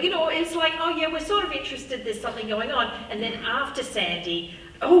 They were, you know, it's like, oh yeah, we're sort of interested, there's something going on, and then after Sandy,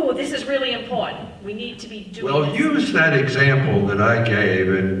 oh, this is really important. We need to be doing Well, this. use that example that I gave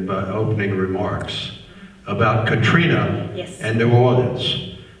in my opening remarks about Katrina Yes. and New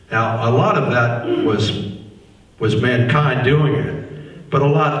Orleans. Now, a lot of that was mankind doing it, but a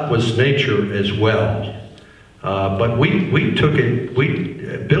lot was nature as well. But we took it,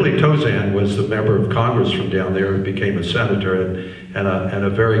 Billy Tozan was the member of Congress from down there who became a senator and a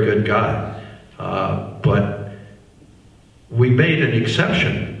very good guy. But we made an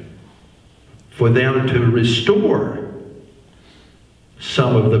exception for them to restore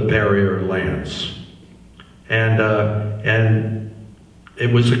some of the barrier lands. And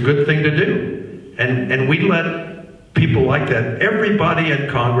it was a good thing to do. And we let people like that, everybody in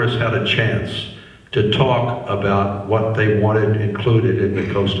Congress had a chance to talk about what they wanted included in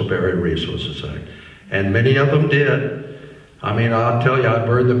the Coastal Barrier Resources Act. And many of them did. I mean, I'll tell you, I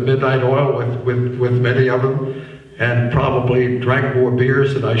burned the midnight oil with many of them and probably drank more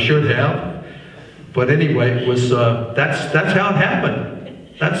beers than I should have. But anyway, it was, that's how it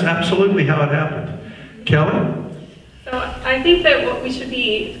happened. That's absolutely how it happened. Kelly? So I think that what we should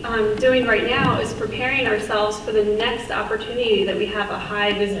be doing right now is preparing ourselves for the next opportunity that we have a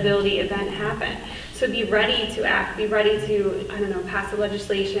high visibility event happen. So be ready to act, be ready to, I don't know, pass a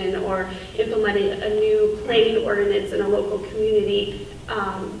legislation or implement a new planning ordinance in a local community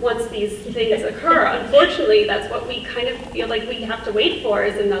once these things occur. Unfortunately, that's what we kind of feel like we have to wait for,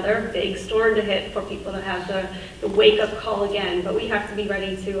 is another big storm to hit for people to have the wake-up call again. But we have to be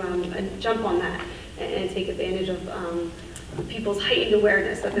ready to jump on that and take advantage of people's heightened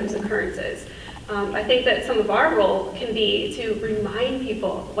awareness of those occurrences. I think that some of our role can be to remind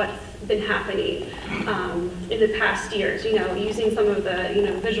people what's been happening in the past years, using some of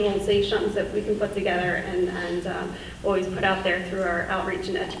the, visualizations that we can put together and always put out there through our outreach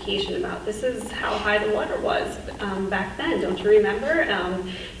and education about this is how high the water was back then. Don't you remember?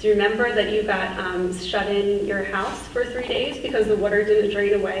 Do you remember that you got shut in your house for 3 days because the water didn't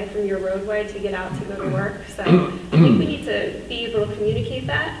drain away from your roadway to get out to go to work? So I think we need to be able to communicate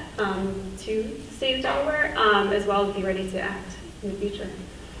that to the state of Delaware, as well as be ready to act in the future.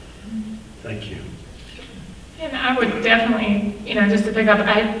 Thank you. And I would definitely, just to pick up,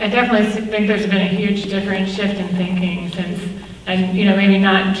 I definitely think there's been a huge different shift in thinking since, and maybe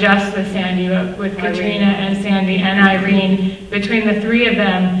not just with Sandy, but with Katrina and Sandy and Irene, between the three of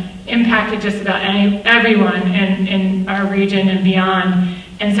them, impacted just about everyone in our region and beyond.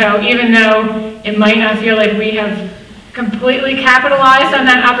 And so even though it might not feel like we have completely capitalized on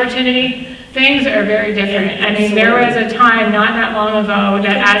that opportunity, things are very different. I mean, there was a time not that long ago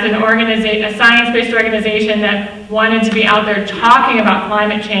that as an organization, a science-based organization that wanted to be out there talking about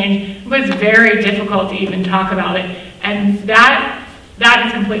climate change, it was very difficult to even talk about it. And that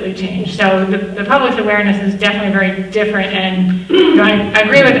has completely changed. So the public's awareness is definitely very different. And I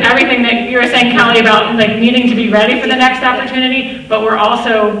agree with everything that you were saying, Kelly, about needing to be ready for the next opportunity, but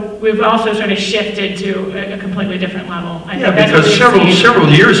we've also sort of shifted to a completely different level. Yeah, because several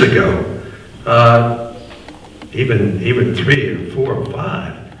years ago, even 3 or 4 or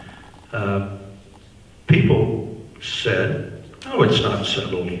 5, people said, "Oh, it's not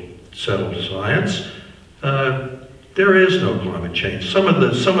settled science. There is no climate change." Some of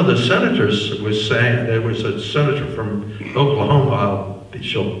the senators was saying, there was a senator from Oklahoma,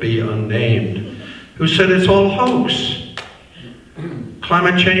 shall be unnamed, who said it's all hoax.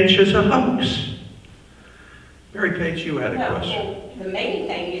 Climate change is a hoax. Mary Page, you had a question. Well, the main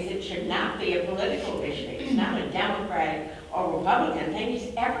thing is it should not be a political issue. It's not a Democratic or Republican thing.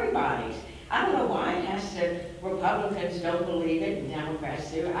 It's everybody's. I don't know why it has to, Republicans don't believe it and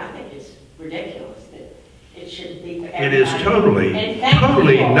Democrats do. I think it's ridiculous that it should be for everybody. It is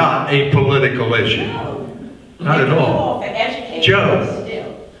totally not a political issue. No. Not at all.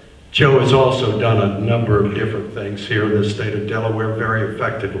 Joe has also done a number of different things here in the state of Delaware very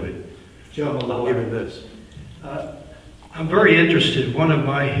effectively. Joe, I'll give him this. I'm very interested. One of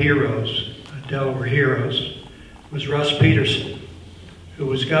my heroes, Delaware heroes, was Russ Peterson, who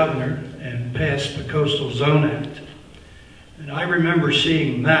was governor and passed the Coastal Zone Act. And I remember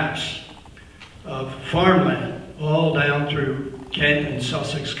seeing maps of farmland all down through Kent and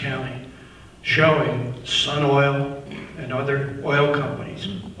Sussex County showing Sun Oil and other oil companies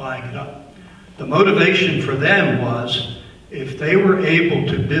buying it up. The motivation for them was if they were able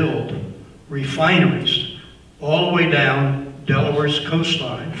to build refineries all the way down Delaware's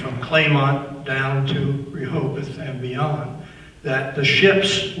coastline, from Claymont down to Rehoboth and beyond, that the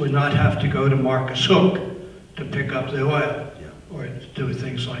ships would not have to go to Marcus Hook to pick up the oil or to do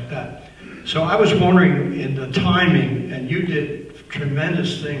things like that. So I was wondering in the timing, and you did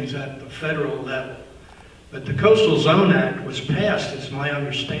tremendous things at the federal level, but the Coastal Zone Act was passed, it's my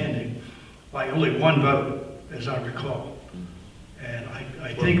understanding, by only 1 vote, as I recall. And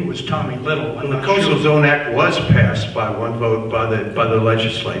I think it was Tommy Little. Well, the Coastal Zone Act was passed by one vote by the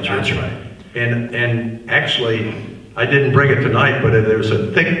legislature. That's right. And actually, I didn't bring it tonight, but there's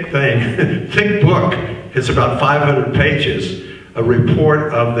a thick thing, thick book. It's about 500 pages, a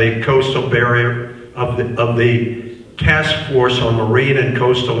report of the coastal barrier, of the Task Force on Marine and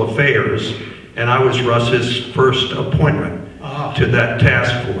Coastal Affairs, and I was Russ's first appointment to that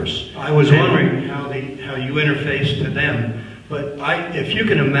task force. I was wondering how you interface to them, but if you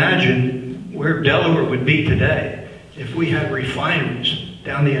can imagine where Delaware would be today if we had refineries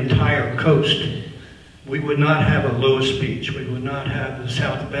down the entire coast. We would not have a Lewis Beach, we would not have the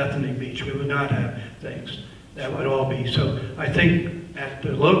South Bethany Beach, we would not have things. That would all be. So I think at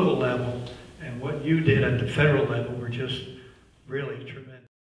the local level and what you did at the federal level were just really tremendous.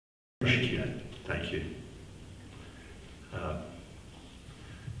 Thank you. Thank you.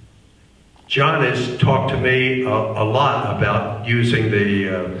 John has talked to me a lot about using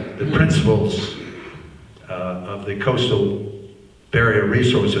the principles of the Coastal Barrier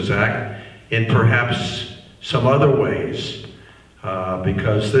Resources Act in perhaps some other ways,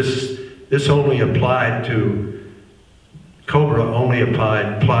 because this only applied to, COBRA only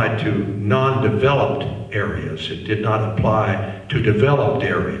applied to non-developed areas. It did not apply to developed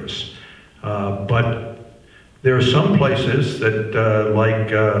areas. But there are some places that, like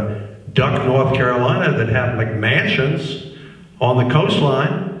Duck, North Carolina, that have McMansions on the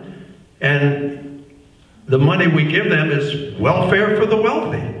coastline, and the money we give them is welfare for the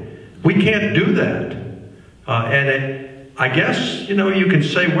wealthy. We can't do that. I guess, you know, you can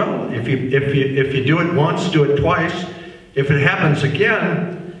say, well, if you do it once, do it twice. If it happens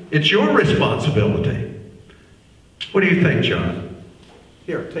again, it's your responsibility. What do you think, John?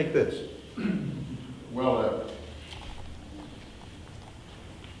 Here, take this. Well,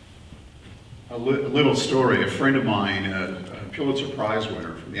 a little story. A friend of mine, a Pulitzer Prize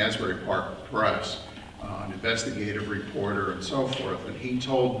winner from the Asbury Park Press, an investigative reporter and so forth, and he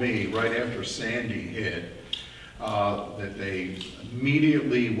told me right after Sandy hit that they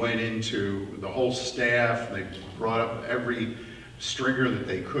immediately went into the whole staff, they brought up every stringer that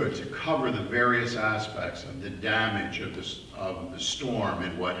they could to cover the various aspects of the damage of the storm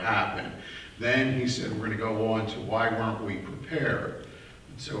and what happened. Then he said, we're going to go on to why weren't we prepared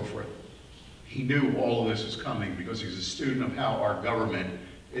and so forth. He knew all of this was coming because he's a student of how our government,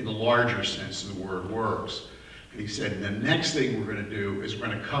 in the larger sense of the word, works. And he said, the next thing we're going to do is we're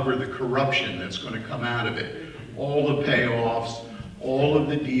going to cover the corruption that's going to come out of it. All the payoffs, all of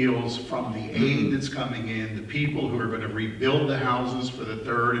the deals from the aid that's coming in, the people who are going to rebuild the houses for the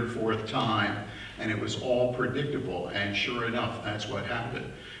third and fourth time, and it was all predictable, and sure enough, that's what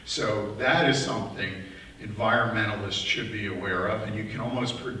happened. So that is something environmentalists should be aware of, and you can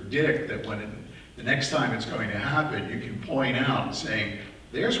almost predict that when the next time it's going to happen, you can point out saying,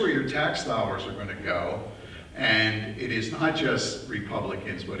 there's where your tax dollars are going to go, and it is not just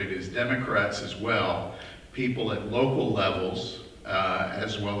Republicans, but it is Democrats as well, people at local levels,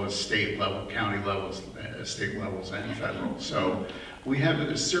 as well as state level, county levels, state levels, and federal. So we have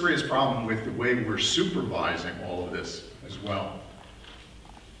a serious problem with the way we're supervising all of this as well.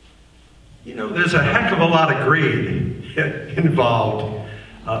 You know, there's a heck of a lot of greed involved,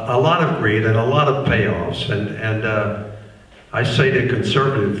 a lot of greed and a lot of payoffs. And I say to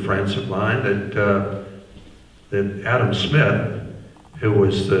conservative friends of mine that Adam Smith, who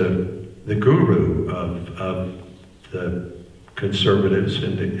was the guru of the conservatives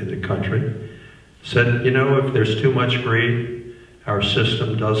in the country, said, you know, if there's too much greed, our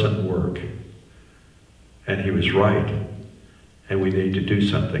system doesn't work. And he was right, and we need to do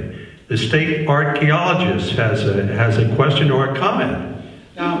something. The state archaeologist has a question or a comment.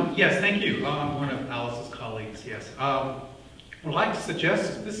 Yes, thank you. I'm one of Alice's colleagues, yes. What I'd like to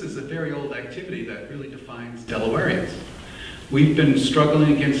suggest is this is a very old activity that really defines Delawareans. We've been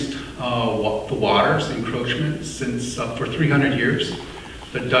struggling against the waters, encroachment, since for 300 years.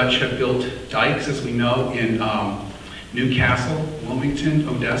 The Dutch have built dikes, as we know, in Newcastle, Wilmington,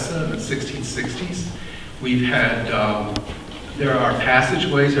 Odessa in the 1660s. We've had, there are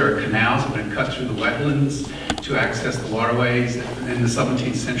passageways, there are canals that have been cut through the wetlands to access the waterways in the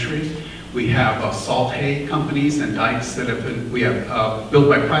 17th century. We have salt hay companies and dikes that have been, built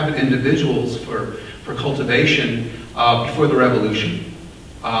by private individuals for cultivation before the revolution.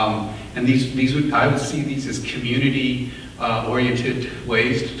 And I would see these as community-oriented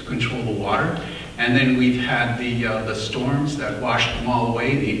ways to control the water. And then we've had the storms that washed them all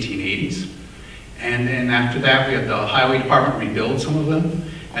away in the 1880s. And then after that, we had the highway department rebuild some of them.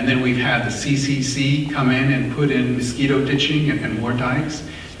 And then we've had the CCC come in and put in mosquito ditching and more dikes.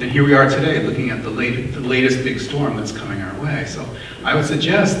 And here we are today looking at the latest big storm that's coming our way. So I would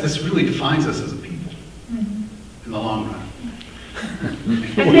suggest this really defines us as a people in the long run.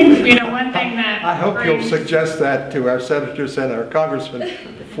 I think, you know, one thing that I hope you'll brings- suggest that to our senators and our congressmen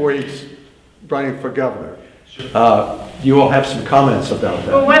before he's running for governor. You all have some comments about that.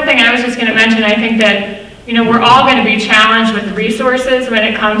 Well, one thing I was just going to mention, I think that, you know, we're all going to be challenged with resources when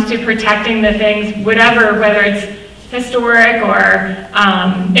it comes to protecting the things, whatever, whether it's historic or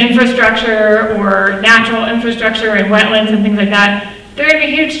infrastructure or natural infrastructure and wetlands and things like that. There are going to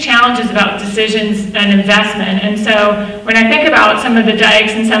be huge challenges about decisions and investment. And so when I think about some of the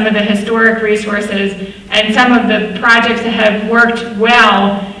dikes and some of the historic resources and some of the projects that have worked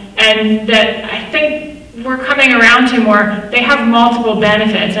well and that I think we're coming around to more, they have multiple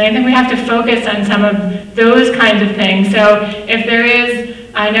benefits. And I think we have to focus on some of those kinds of things. So if there is,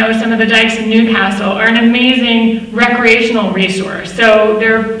 I know some of the dikes in Newcastle are an amazing recreational resource. So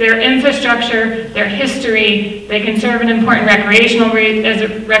their infrastructure, their history, they can serve an important recreational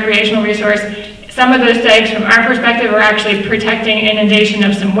resource. Some of those dikes, from our perspective, are actually protecting inundation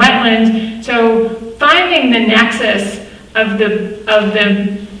of some wetlands. So finding the nexus of the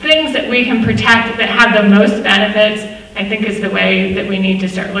things that we can protect that have the most benefits, I think, is the way that we need to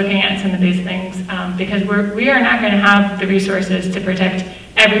start looking at some of these things, because we are not going to have the resources to protect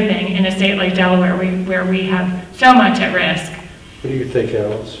everything in a state like Delaware, where we have so much at risk. What do you think,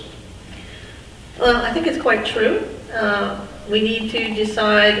 Alice? Well, I think it's quite true. We need to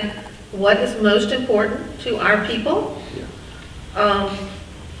decide what is most important to our people.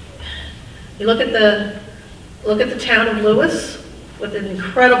 You look at the town of Lewis, with an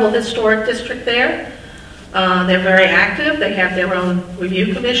incredible historic district there. They're very active. They have their own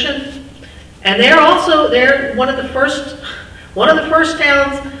review commission, and they're one of the first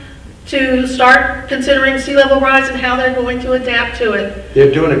towns to start considering sea level rise and how they're going to adapt to it.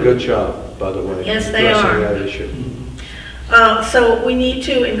 They're doing a good job, by the way. Yes, they are. Addressing that issue. So we need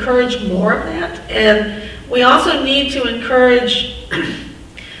to encourage more of that, and we also need to encourage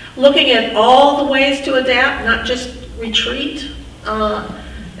looking at all the ways to adapt, not just retreat.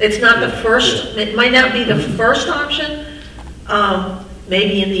 It's not the first, it might not be the first option.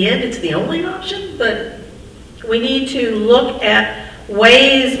 Maybe in the end it's the only option, but we need to look at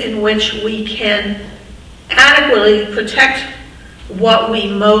ways in which we can adequately protect what we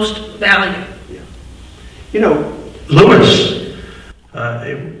most value. Yeah. You know, Lewis,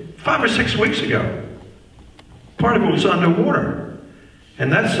 5 or 6 weeks ago, part of it was underwater.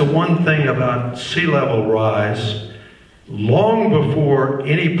 And that's the one thing about sea level rise. Long before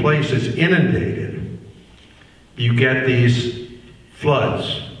any place is inundated, you get these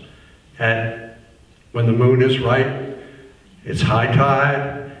floods. And when the moon is right, it's high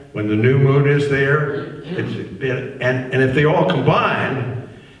tide. When the new moon is there, and if they all combine,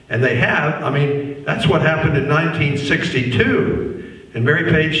 and they have, I mean, that's what happened in 1962. And Mary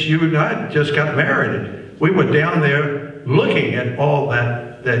Page, you and I just got married. We were down there looking at all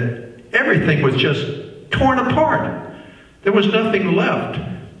that everything was just torn apart. There was nothing left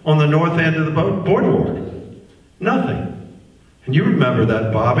on the north end of the boardwalk. Nothing. And you remember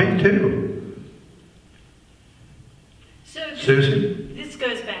that, Bobby, too. So Susan? This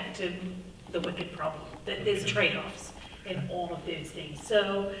goes back to the wicked problem, that there's trade-offs in all of those things.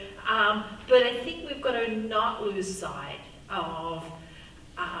 So, but I think we've got to not lose sight of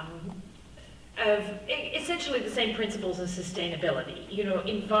essentially the same principles as sustainability. You know,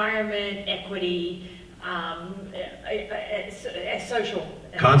 environment, equity, social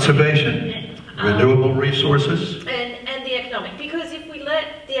Conservation, renewable resources. and the economic, because if we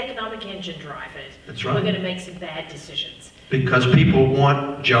let the economic engine drive it, That's right. we're going to make some bad decisions. Because people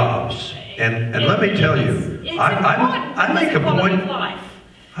want jobs. And let me tell you, I make a point.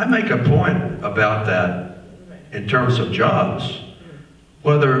 I make a point about that in terms of jobs.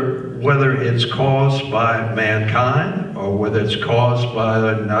 Whether it's caused by mankind or whether it's caused by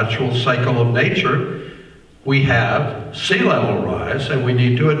the natural cycle of nature, we have sea level rise and we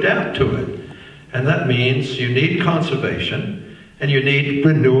need to adapt to it. And that means you need conservation and you need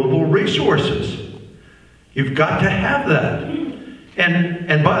renewable resources. You've got to have that.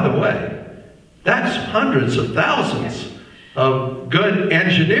 And by the way, that's hundreds of thousands of good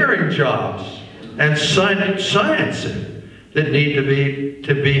engineering jobs and science that need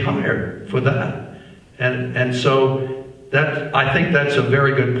to be hired for that. And so I think that's a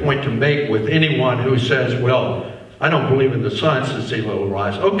very good point to make with anyone who says, well, I don't believe in the science of sea level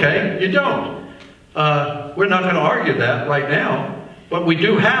rise. Okay, you don't. We're not going to argue that right now, but we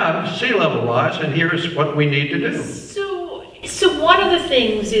do have sea level rise, and here's what we need to do. So So one of the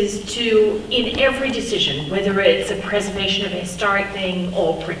things is to, in every decision, whether it's a preservation of a historic thing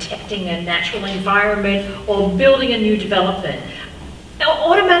or protecting a natural environment or building a new development,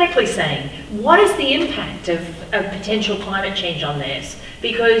 automatically saying, what is the impact of potential climate change on this?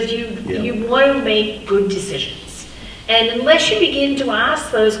 Because you want to make good decisions. And unless you begin to ask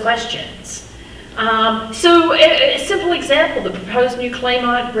those questions, so a simple example, the proposed new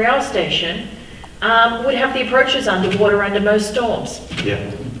Claymont rail station would have the approaches underwater under most storms.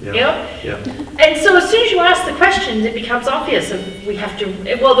 Yeah. And so as soon as you ask the questions, it becomes obvious that we have to,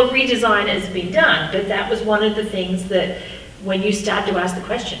 well, the redesign has been done, but that was one of the things that when you start to ask the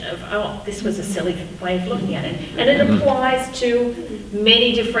question of, oh, this was a silly way of looking at it. And it applies to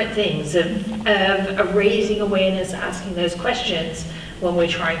many different things of raising awareness, asking those questions when we're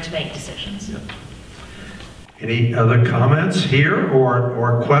trying to make decisions. Any other comments here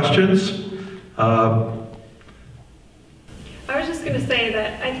or questions? I was just going to say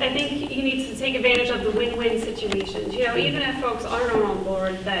that I think you need to take advantage of the win-win situations. You know, even if folks aren't on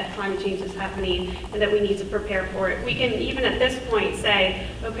board that climate change is happening and that we need to prepare for it, we can even at this point say,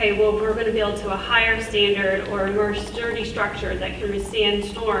 okay, well, we're going to build to a higher standard or a more sturdy structure that can withstand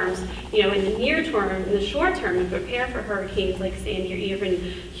storms, you know, in the near term, in the short term, and prepare for hurricanes like Sandy or even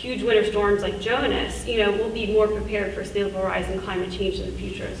huge winter storms like Jonas. You know, we'll be more prepared for sea level rise and climate change in the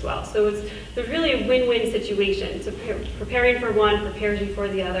future as well. So there's really a win-win situation. So preparing for one prepares you for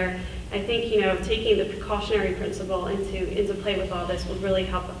the other. I think, you know, taking the precautionary principle into play with all this will really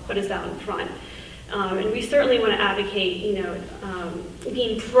help put us out in front. And we certainly want to advocate, you know,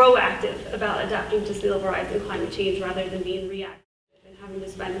 being proactive about adapting to sea level rise and climate change rather than being reactive and having to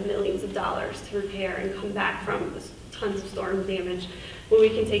spend millions of dollars to repair and come back from tons of storm damage, when we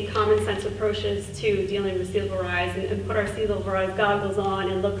can take common sense approaches to dealing with sea level rise and put our sea level rise goggles on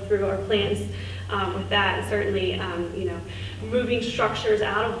and look through our plans with that. And certainly, you know, moving structures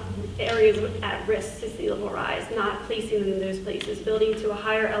out of areas at risk to sea level rise, not placing them in those places, building to a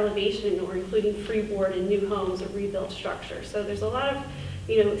higher elevation or including freeboard in new homes or rebuilt structures. So there's a lot of,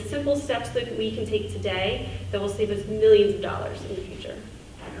 you know, simple steps that we can take today that will save us millions of dollars in the future.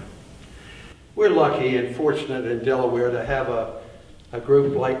 We're lucky and fortunate in Delaware to have a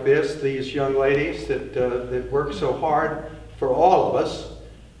group like this, these young ladies that work so hard for all of us,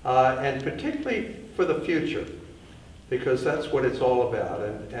 and particularly for the future, because that's what it's all about.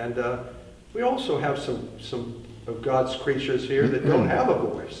 And we also have some of God's creatures here that don't have a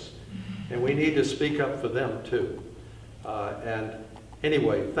voice, and we need to speak up for them too. And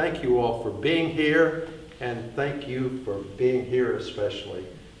anyway, thank you all for being here, and thank you for being here especially.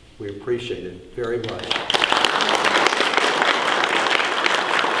 We appreciate it very much.